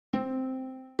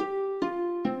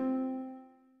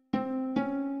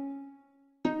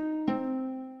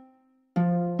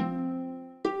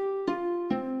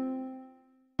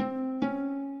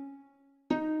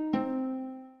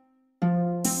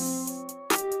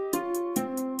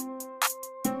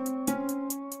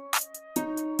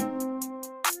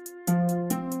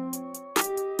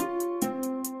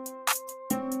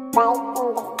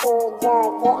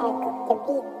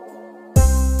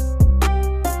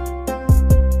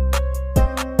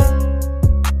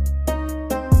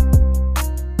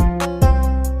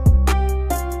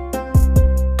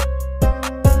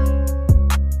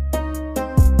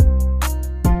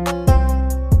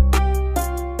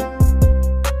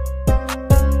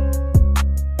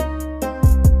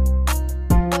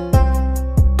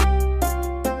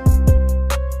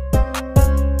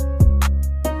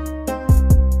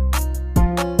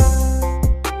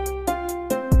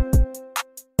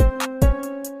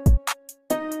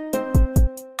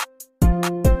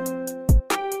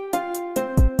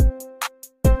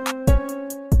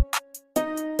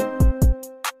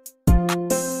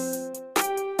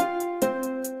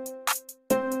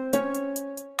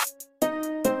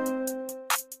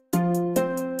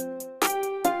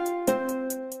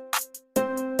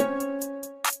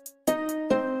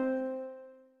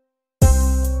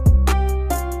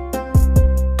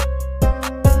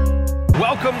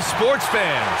Welcome, sports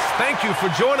fans. Thank you for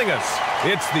joining us.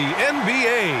 It's the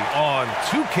NBA on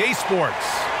 2K Sports.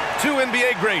 Two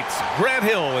NBA greats, Grant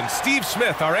Hill and Steve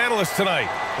Smith, our analysts tonight,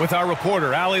 with our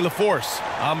reporter, Allie LaForce.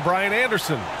 I'm Brian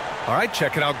Anderson. All right,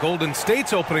 checking out Golden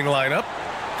State's opening lineup.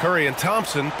 Curry and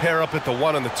Thompson pair up at the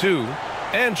 1 and the 2.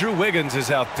 Andrew Wiggins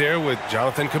is out there with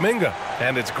Jonathan Kuminga.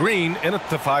 And it's Green in at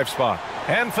the 5 spot.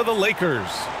 And for the Lakers,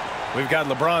 we've got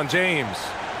LeBron James.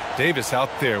 Davis out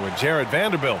there with Jared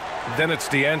Vanderbilt. Then it's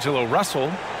D'Angelo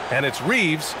Russell, and it's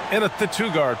Reeves in at the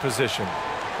 2-guard position.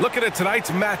 Looking at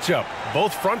tonight's matchup,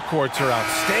 both front courts are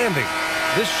outstanding.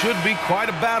 This should be quite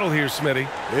a battle here, Smitty.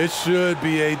 It should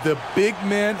be the big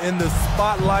man in the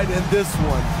spotlight in this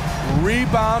one.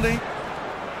 Rebounding.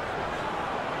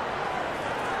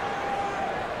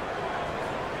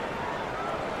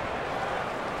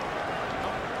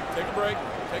 Take a break.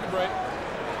 Take a break.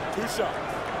 2 shots.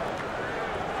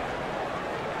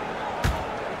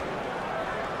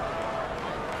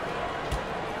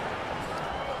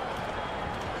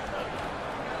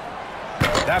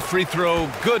 That free throw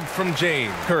good from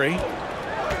James. Curry.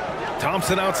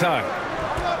 Thompson outside.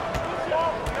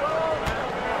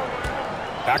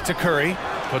 Back to Curry.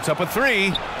 Puts up a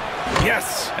 3.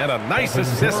 Yes, and a nice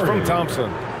assist from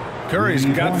Thompson. Curry's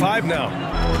got 5 now.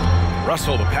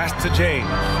 Russell to pass to James.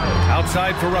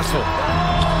 Outside for Russell.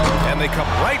 And they come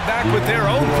right back with their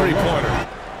own 3-pointer.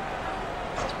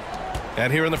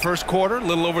 And here in the first quarter, a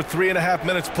little over 3.5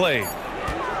 minutes played.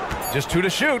 Just 2 to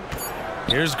shoot.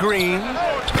 Here's Green,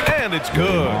 and it's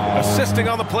good. Assisting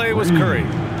on the play was Curry.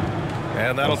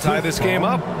 And that'll tie this game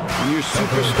up. When your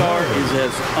superstar is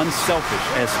as unselfish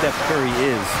as Steph Curry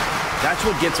is, that's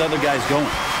what gets other guys going.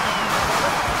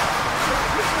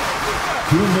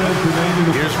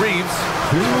 Here's Reeves,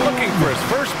 looking for his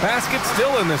first basket,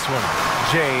 still in this one.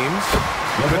 James,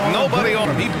 with nobody on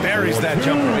him, he buries that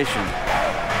jumper.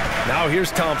 Now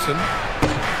here's Thompson.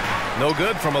 No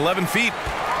good from 11 feet.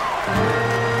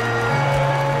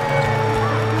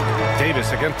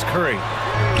 Davis against Curry.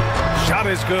 Shot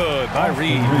is good by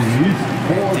Reeves.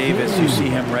 Davis, you see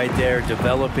him right there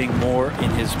developing more in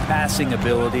his passing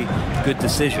ability. Good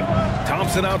decision.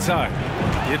 Thompson outside.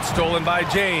 It's stolen by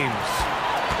James.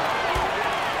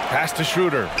 Pass to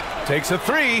Schroeder. Takes a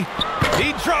 3.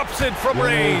 He drops it from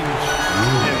range.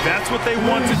 And that's what they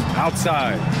wanted.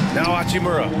 Outside. Now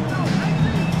Hachimura.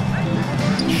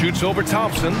 Shoots over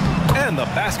Thompson, and the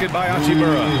basket by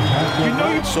Hachimura. You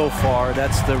know, so far,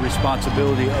 that's the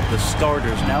responsibility of the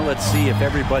starters. Now let's see if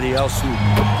everybody else who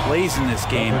plays in this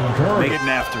game make it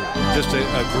after it. Just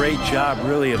a great job,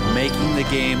 really, of making the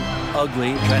game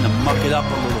ugly, trying to muck it up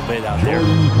a little bit out there.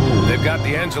 They've got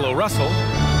D'Angelo Russell.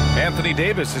 Anthony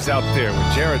Davis is out there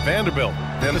with Jared Vanderbilt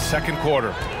in the second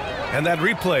quarter. And that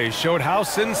replay showed how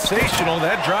sensational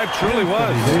that drive truly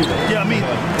was. Yeah, I mean,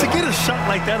 to get a shot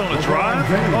like that on a drive,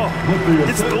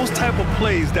 it's those type of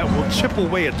plays that will chip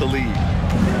away at the lead.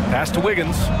 Pass to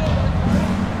Wiggins.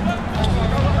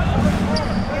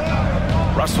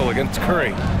 Russell against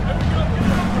Curry.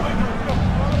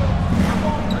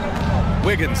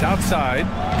 Wiggins outside.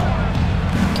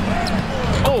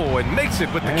 Oh, and makes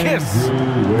it with the kiss.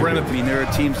 I mean, there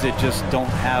are teams that just don't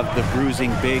have the bruising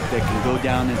big that can go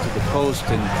down into the post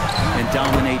and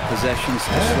dominate possessions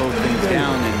to slow things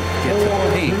down and get to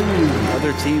the paint.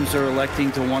 Other teams are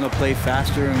electing to want to play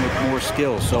faster and with more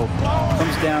skill. So it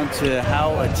comes down to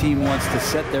how a team wants to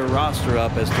set their roster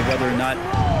up as to whether or not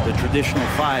the traditional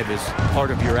 5 is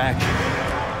part of your action.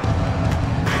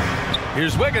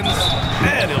 Here's Wiggins,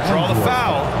 and he'll draw the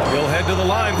foul. He'll head to the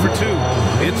line for 2.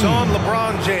 It's on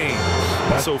LeBron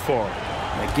James so far.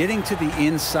 Getting to the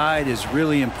inside is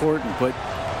really important, but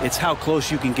It's how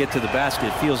close you can get to the basket.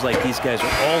 It feels like these guys are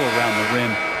all around the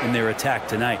rim in their attack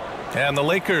tonight. And the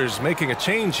Lakers making a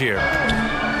change here.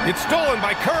 It's stolen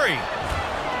by Curry.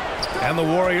 And the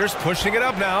Warriors pushing it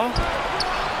up now.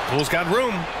 Poole's got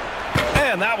room.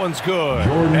 And that one's good.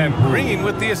 And Green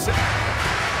with the assist.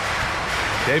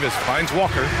 Davis finds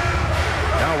Walker.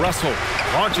 Now Russell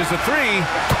launches a three.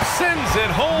 Sends it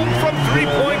home from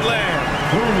three-point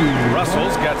land.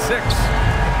 Russell's got 6.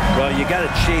 Well, you got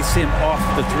to chase him off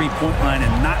the three-point line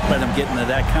and not let him get into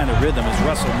that kind of rhythm as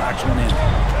Russell knocks one in.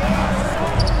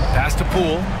 Pass to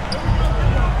Poole.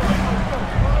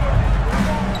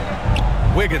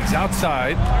 Wiggins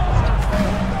outside.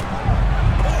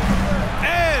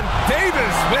 And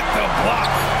Davis with the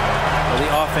block. Well,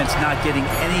 the offense not getting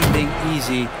anything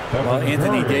easy while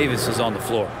Anthony Davis is on the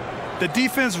floor. The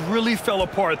defense really fell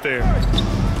apart there.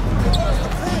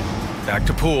 Back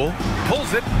to Poole.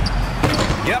 Pulls it.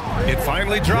 Yep, it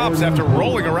finally drops after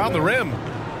rolling around the rim.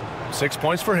 6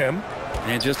 points for him.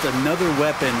 And just another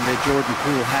weapon that Jordan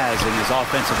Poole has in his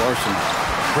offensive arsenal.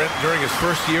 Brent, during his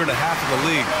first year and a half in the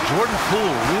league, Jordan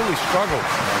Poole really struggled.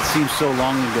 It seems so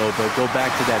long ago, but go back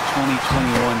to that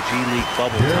 2021 G League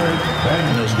bubble time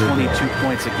and those 22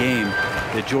 points a game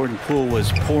that Jordan Poole was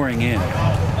pouring in.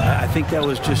 I think that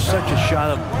was just such a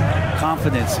shot of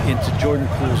confidence into Jordan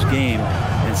Poole's game.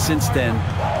 And since then,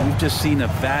 we've just seen a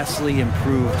vastly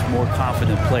improved, more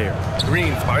confident player.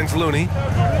 Green finds Looney.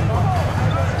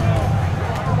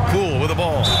 Poole with the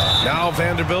ball. Now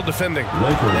Vanderbilt defending.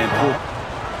 And Poole.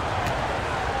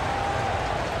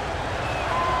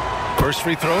 First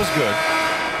free throw is good.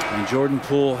 And Jordan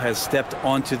Poole has stepped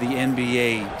onto the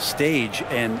NBA stage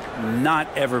and not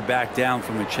ever backed down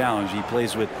from a challenge. He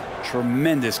plays with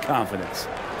tremendous confidence.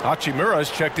 Hachimura's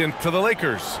checked in for the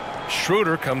Lakers.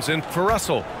 Schroeder comes in for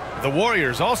Russell. The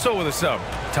Warriors also with a sub.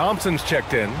 Thompson's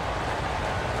checked in.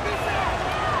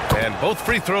 And both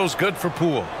free throws good for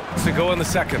Poole. To go in the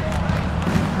second.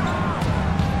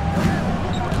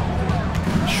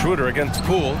 Schroeder against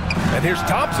Poole. And here's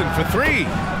Thompson for 3.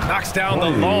 Knocks down the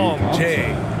long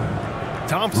J.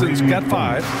 Thompson's got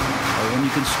 5. When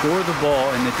you can score the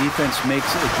ball and the defense makes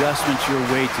adjustments your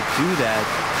way to do that,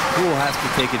 Poole has to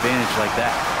take advantage like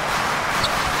that.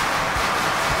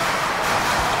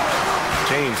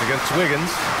 James against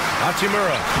Wiggins.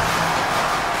 Hachimura.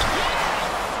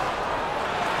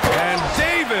 And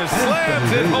Davis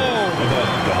slams it home.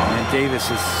 And Davis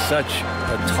is such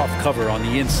a tough cover on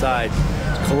the inside.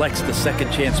 Collects the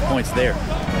second chance points there.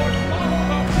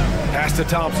 Pass to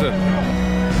Thompson.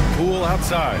 Poole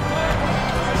outside.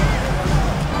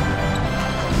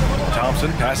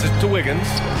 Thompson passes to Wiggins.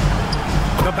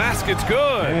 The basket's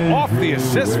good. Off the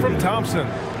assist from Thompson.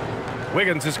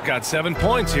 Wiggins has got 7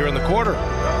 points here in the quarter.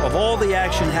 Of all the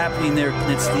action happening there,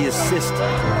 it's the assist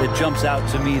that jumps out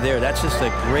to me there. That's just a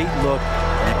great look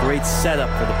and a great setup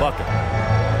for the bucket.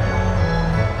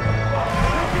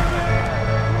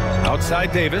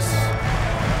 Outside Davis.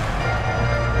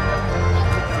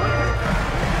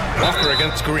 Walker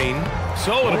against Green.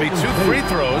 So it'll be 2 free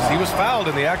throws. He was fouled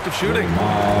in the act of shooting.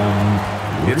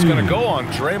 It's going to go on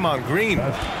Draymond Green.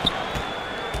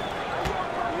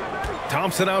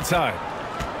 Thompson outside.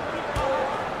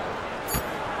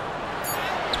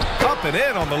 Up and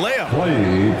in on the layup.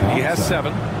 He has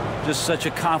 7. Just such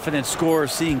a confident scorer,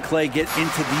 seeing Clay get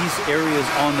into these areas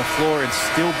on the floor and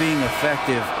still being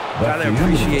effective. Gotta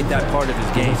appreciate that part of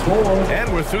his game.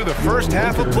 And we're through the first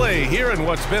half of play here in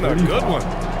what's been a good one.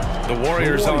 The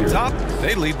Warriors on top.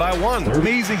 They lead by 1.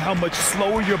 Amazing how much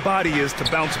slower your body is to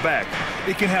bounce back.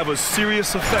 It can have a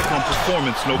serious effect on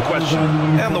performance, no question.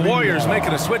 And the Warriors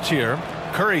making a switch here.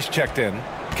 Curry's checked in.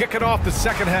 Kicking off the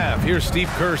second half. Here's Steve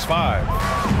Kerr's 5.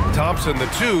 Thompson the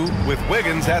 2 with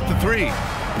Wiggins at the 3.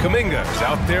 Kuminga is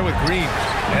out there with Green.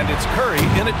 And it's Curry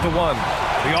in it to 1.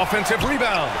 The offensive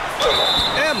rebound.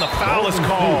 And the foul is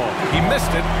called. He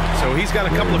missed it, so he's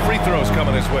got a couple of free throws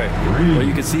coming his way. Well,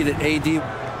 you can see that AD...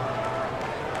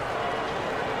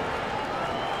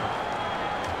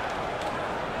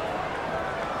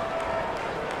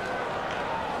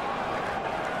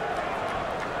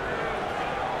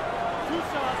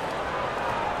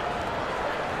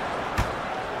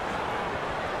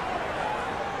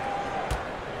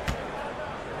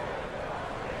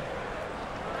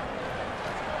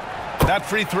 That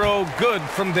free throw good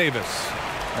from Davis.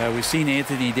 We've seen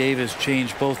Anthony Davis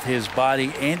change both his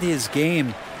body and his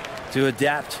game to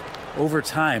adapt over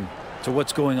time to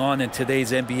what's going on in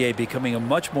today's NBA, becoming a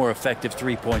much more effective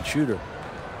three-point shooter.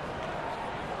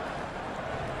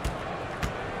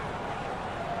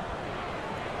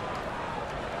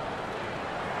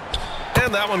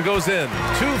 And that one goes in.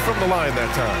 2 from the line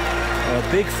that time.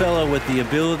 A big fella with the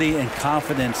ability and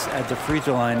confidence at the free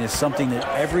throw line is something that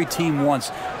every team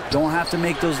wants. Don't have to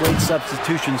make those late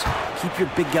substitutions. Keep your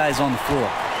big guys on the floor.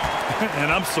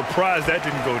 And I'm surprised that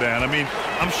didn't go down. I mean,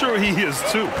 I'm sure he is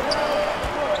too.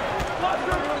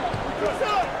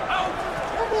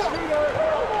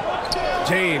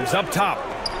 James up top.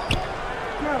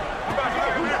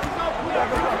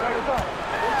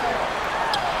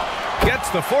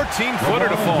 Gets the 14-footer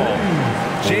to fall.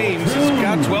 James has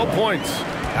got 12 points.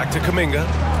 Back to Kuminga.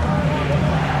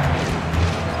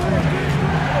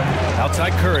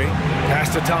 Outside Curry.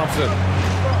 Pass to Thompson.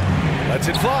 Lets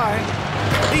it fly.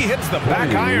 He hits the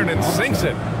back iron and sinks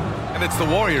it. And it's the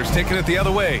Warriors taking it the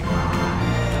other way.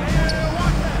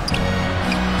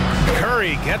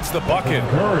 Curry gets the bucket.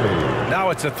 Now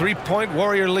it's a 3-point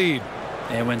Warrior lead.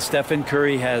 And when Stephen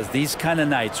Curry has these kind of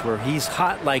nights where he's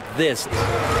hot like this.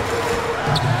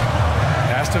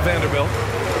 Pass to Vanderbilt.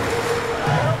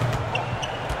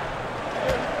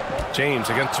 James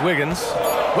against Wiggins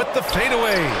with the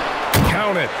fadeaway.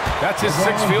 Count it. That's his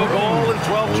 6th field goal in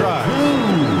 12 tries.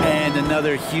 And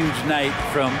another huge night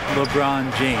from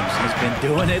LeBron James. He's been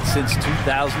doing it since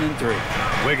 2003.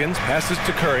 Wiggins passes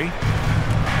to Curry.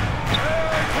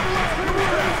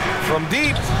 From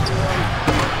deep.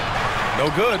 No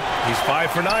good. He's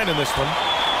 5 for 9 in this one.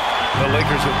 The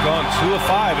Lakers have gone 2 of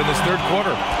 5 in this third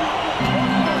quarter.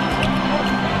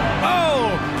 Oh,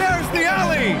 there's the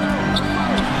alley.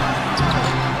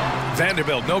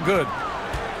 Vanderbilt, no good.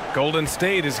 Golden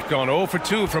State has gone 0 for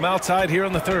 2 from outside here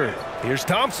in the third. Here's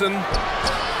Thompson.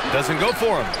 Doesn't go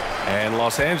for him. And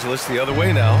Los Angeles the other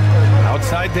way now.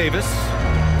 Outside Davis.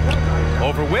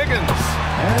 Over Wiggins.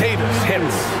 Davis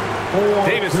hits.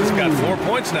 Davis has got 4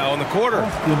 points now in the quarter.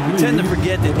 We tend to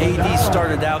forget that AD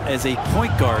started out as a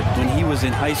point guard when he was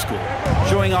in high school,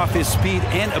 showing off his speed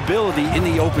and ability in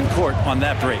the open court on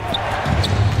that break.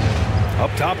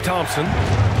 Up top, Thompson.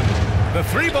 The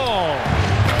 3-ball.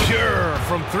 Pure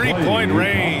from 3-point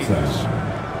range.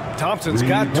 Thompson's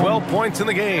got 12 points in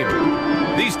the game.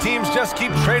 These teams just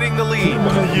keep trading the lead.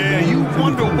 Yeah, you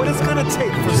wonder what it's going to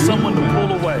take for someone to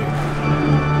pull away.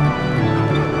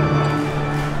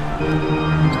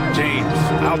 James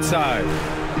outside.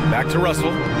 Back to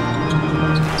Russell.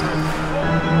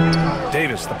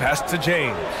 Davis, the pass to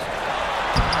James.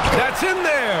 That's in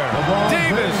there.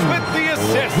 Davis with the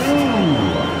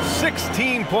assist.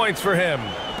 16 points for him.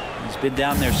 He's been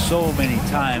down there so many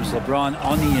times. LeBron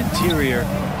on the interior,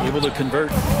 able to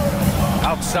convert.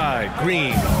 Outside,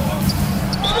 Green.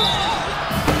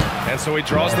 And so he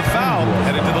draws the foul,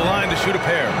 headed to the line to shoot a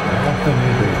pair.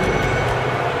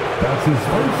 That's his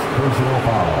first personal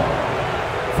foul.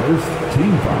 First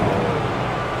team foul.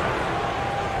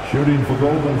 Shooting for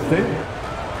Golden State.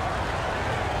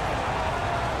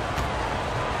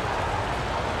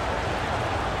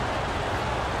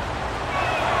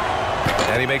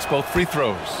 And he makes both free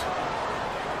throws.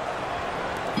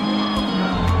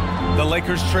 The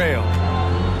Lakers trail.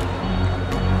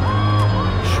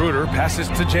 Schroeder passes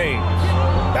to James.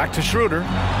 Back to Schroeder.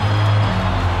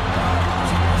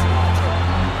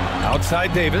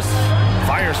 Outside Davis.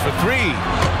 Fires for 3.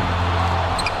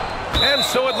 And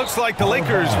so it looks like the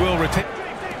Lakers will retain.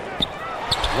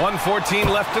 1:14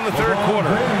 left in the third quarter.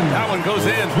 That one goes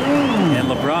in. And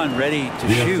LeBron ready to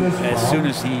shoot as soon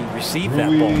as he received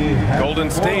that ball. Golden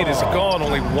State is gone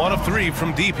only 1 of 3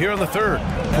 from deep here in the third.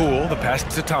 Poole, the pass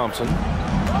to Thompson.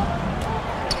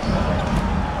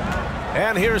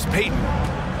 And here's Payton.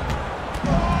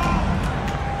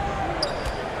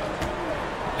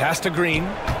 Pass to Green.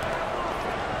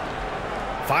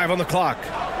 5 on the clock.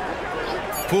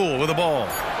 Poole with the ball.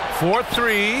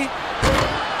 4-3.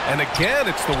 And again,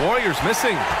 it's the Warriors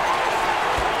missing.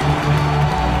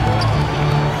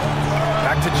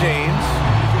 Back to James.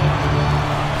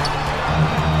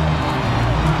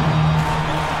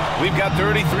 We've got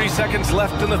 33 seconds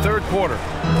left in the third quarter.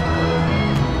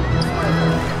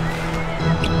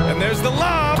 And there's the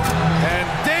lob. And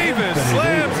Davis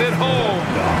slams it home.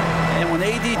 And when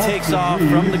AD takes off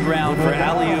from the ground for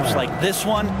alley-oops like this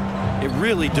one, it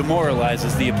really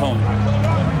demoralizes the opponent.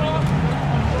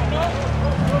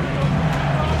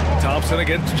 Thompson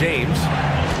against James.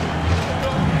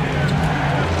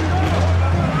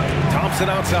 Thompson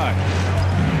outside.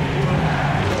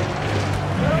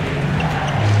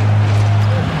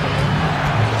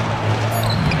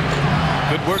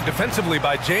 Good work defensively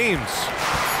by James.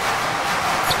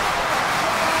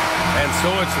 And so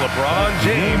it's LeBron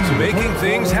James making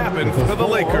things happen for the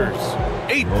Lakers.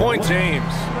 8-point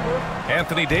James.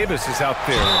 Anthony Davis is out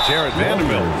there, Jared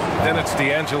Vanderbilt. Then it's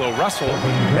D'Angelo Russell,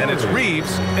 and it's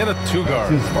Reeves in a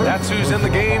 2-guard. That's who's in the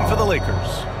game for the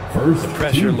Lakers. The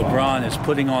pressure LeBron is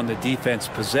putting on the defense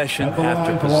possession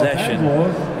after possession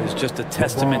is just a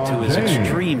testament to his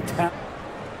extreme talent.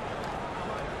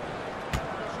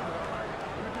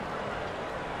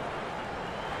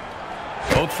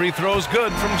 Both free throws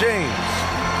good from James.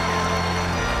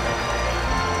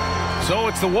 So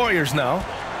it's the Warriors now,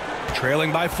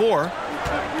 trailing by 4.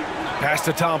 Pass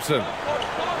to Thompson.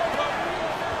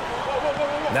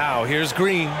 Now here's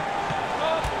Green.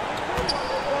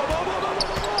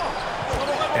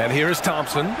 And here's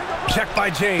Thompson. Check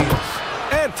by James.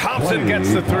 And Thompson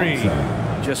gets the 3.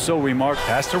 Just so remarkable.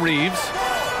 Pass to Reeves.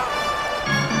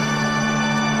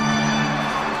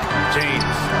 James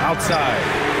outside.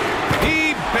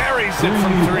 He buries it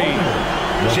from 3.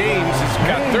 James has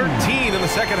got 13 in the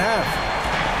second half.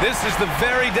 This is the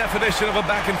very definition of a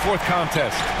back-and-forth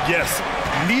contest. Yes,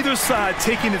 neither side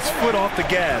taking its foot off the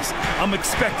gas. I'm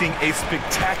expecting a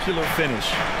spectacular finish.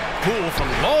 Poole from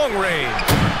long range.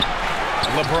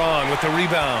 LeBron with the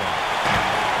rebound.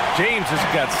 James has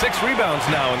got 6 rebounds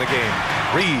now in the game.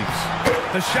 Reeves.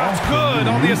 The shot's good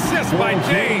on the assist by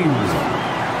James.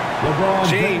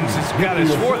 James has got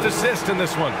his 4th assist in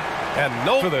this one. And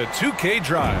no for the 2K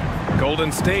drive.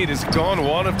 Golden State has gone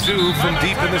 1 of 2 from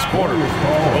deep in this quarter.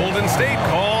 Golden State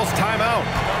calls timeout.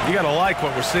 You got to like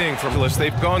what we're seeing from this.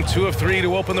 They've gone 2 of 3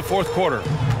 to open the 4th quarter.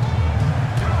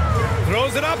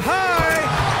 Throws it up high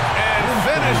and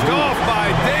finished off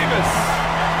by Davis.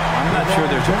 I'm not sure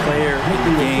there's a player in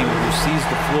the game who sees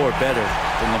the floor better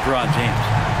than LeBron James.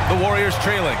 The Warriors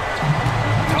trailing.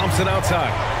 Thompson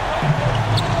outside.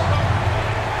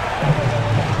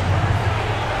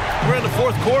 We're in the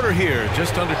 4th quarter here,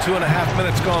 just under 2.5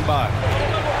 minutes gone by.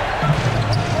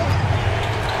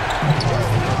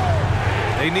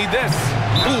 They need this.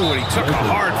 Ooh, and he took a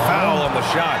hard foul on the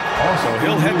shot. So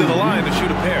he'll head to the line to shoot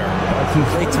a pair.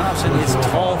 Klay Thompson is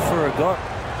tall for a guard.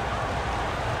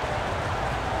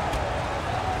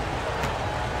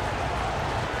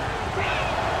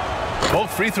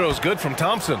 Both free throws good from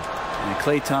Thompson. And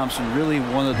Klay Thompson, really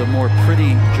one of the more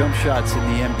pretty jump shots in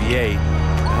the NBA.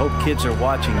 I hope kids are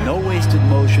watching. No wasted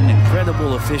motion,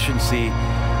 incredible efficiency,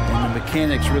 and the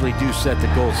mechanics really do set the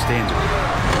gold standard.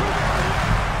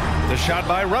 The shot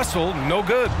by Russell, no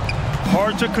good.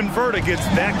 Hard to convert against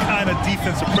that kind of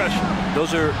defensive pressure.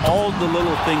 Those are all the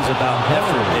little things about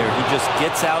effort there. He just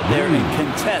gets out there and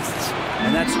contests,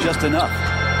 and that's just enough.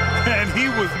 And he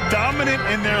was dominant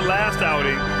in their last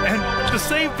outing, and the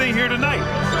same thing here tonight.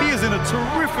 He is in a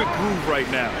terrific groove right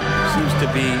now. Seems to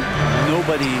be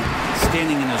nobody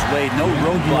standing in his way, no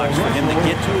roadblocks for him to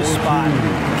get to his spot,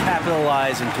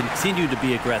 capitalize, and continue to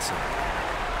be aggressive.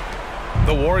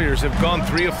 The Warriors have gone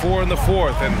 3 of 4 in the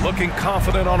 4th and looking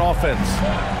confident on offense.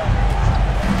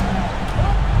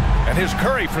 And here's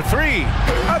Curry for 3.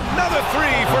 Another 3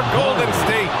 for Golden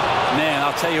State. Man,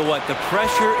 I'll tell you what, the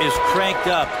pressure is cranked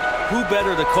up. Who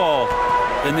better to call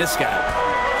than this guy?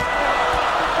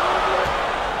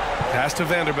 Pass to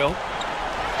Vanderbilt.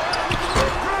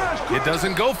 It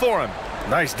doesn't go for him.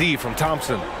 Nice D from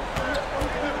Thompson.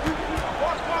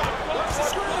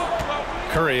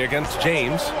 Curry against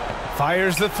James.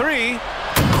 Fires the 3.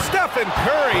 Stephen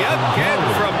Curry again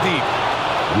from deep.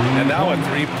 And now a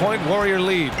 3-point Warrior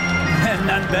lead. And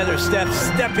none better. Steph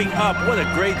stepping up. What a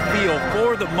great feel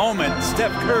for the moment.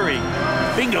 Steph Curry.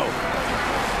 Bingo.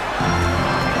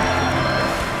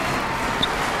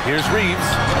 Here's Reeves,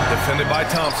 defended by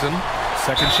Thompson.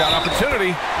 Second shot opportunity,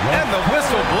 and the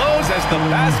whistle blows as the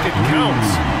basket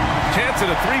counts. Chance at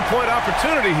a 3-point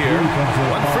opportunity here.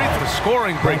 One free throw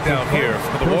scoring breakdown here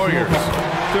for the Warriors.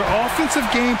 Their offensive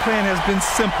game plan has been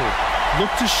simple. Look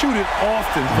to shoot it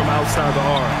often from outside the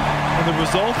arc, and the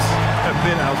results have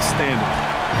been outstanding.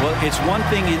 Well, it's one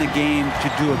thing in a game to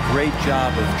do a great job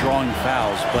of drawing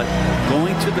fouls, but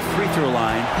going to the free throw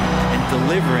line and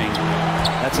delivering,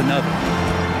 that's another.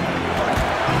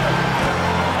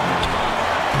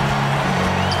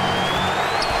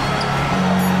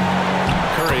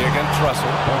 Against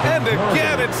Russell. And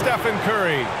again, it's Stephen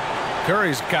Curry.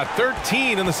 Curry's got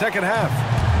 13 in the second half.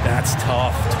 That's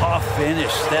tough. Tough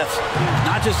finish. Steph's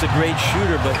not just a great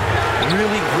shooter, but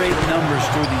really great numbers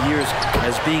through the years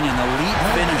as being an elite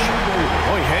finisher.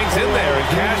 Oh, he hangs in there and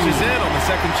cashes in on the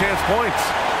second chance points.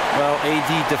 Well,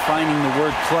 AD defining the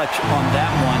word clutch on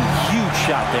that one. Huge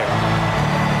shot there.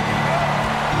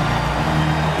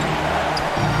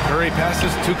 Curry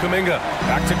passes to Kuminga.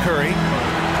 Back to Curry.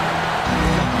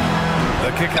 The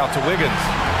kick out to Wiggins.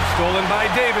 Stolen by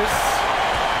Davis.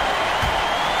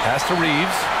 Pass to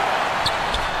Reeves.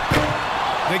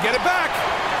 They get it back.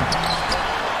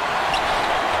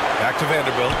 to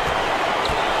Vanderbilt.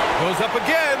 Goes up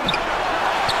again.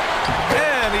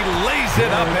 And he lays it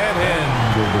up and in.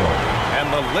 And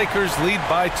the Lakers lead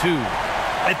by 2.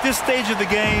 At this stage of the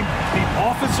game, the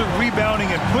offensive rebounding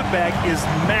and putback is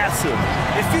massive.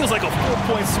 It feels like a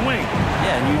 4-point swing.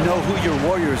 Yeah, and you know who your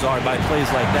Warriors are by plays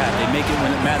like that. They make it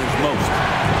when it matters most.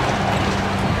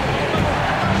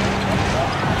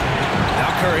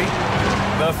 Now Curry,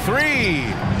 the 3,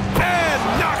 and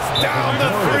knocks down the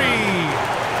 3.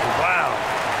 Wow,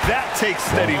 that takes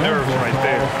steady nerves right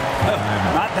there.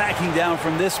 Not backing down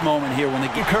from this moment here when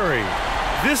they get Curry.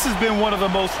 This has been one of the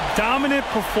most dominant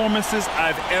performances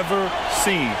I've ever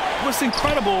seen. What's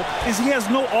incredible is he has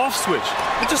no off switch.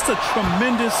 It's just a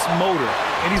tremendous motor,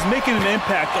 and he's making an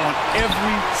impact on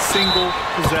every single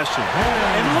possession.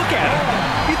 And look at him.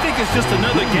 You think it's just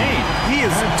another game. He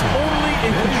is totally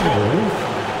in control.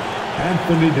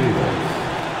 Anthony Davis,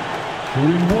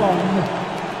 shooting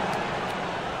 1.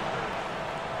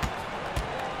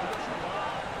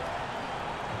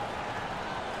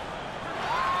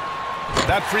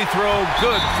 That free throw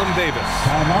good from Davis.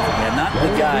 And not the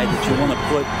guy that you want to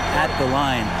put at the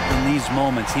line in these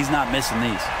moments. He's not missing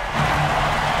these.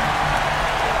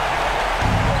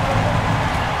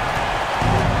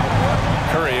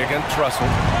 Curry against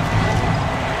Russell.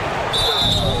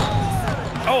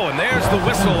 Oh, and there's the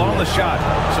whistle on the shot.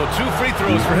 So 2 free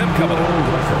throws for him coming up.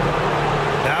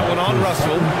 That one on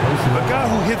Russell. A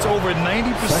guy who hits over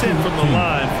 90% from the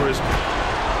line for his...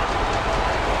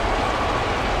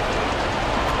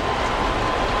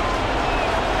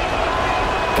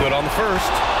 Good on the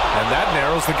first, and that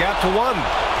narrows the gap to 1.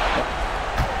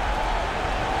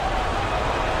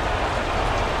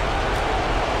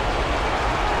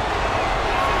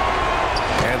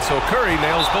 And so Curry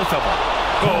nails both of them.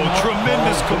 Oh,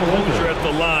 tremendous composure at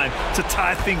the line to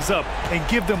tie things up and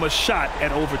give them a shot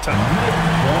at overtime.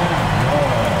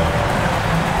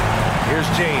 Here's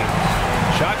James.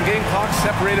 Shot and game clock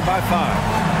separated by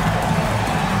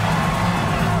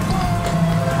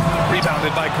 5.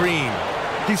 Rebounded by Green.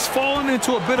 He's fallen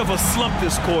into a bit of a slump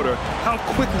this quarter. How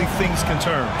quickly things can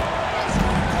turn.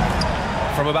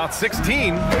 From about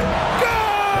 16. Good!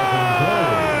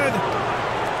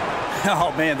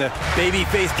 Oh, man, the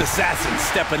baby-faced assassin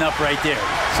stepping up right there.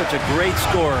 Such a great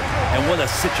scorer, and what a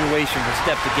situation for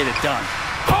Steph to get it done.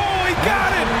 Oh, he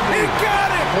got it! He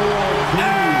got it!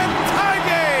 And tie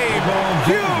game!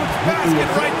 Huge basket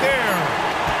right there.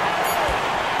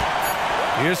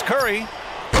 Here's Curry.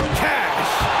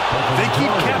 Cash! They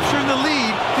keep capturing the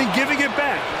lead, then giving it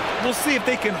back. We'll see if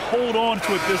they can hold on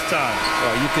to it this time.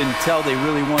 Well, you can tell they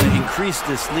really want to increase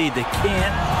this lead. They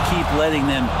can't keep letting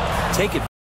them take it.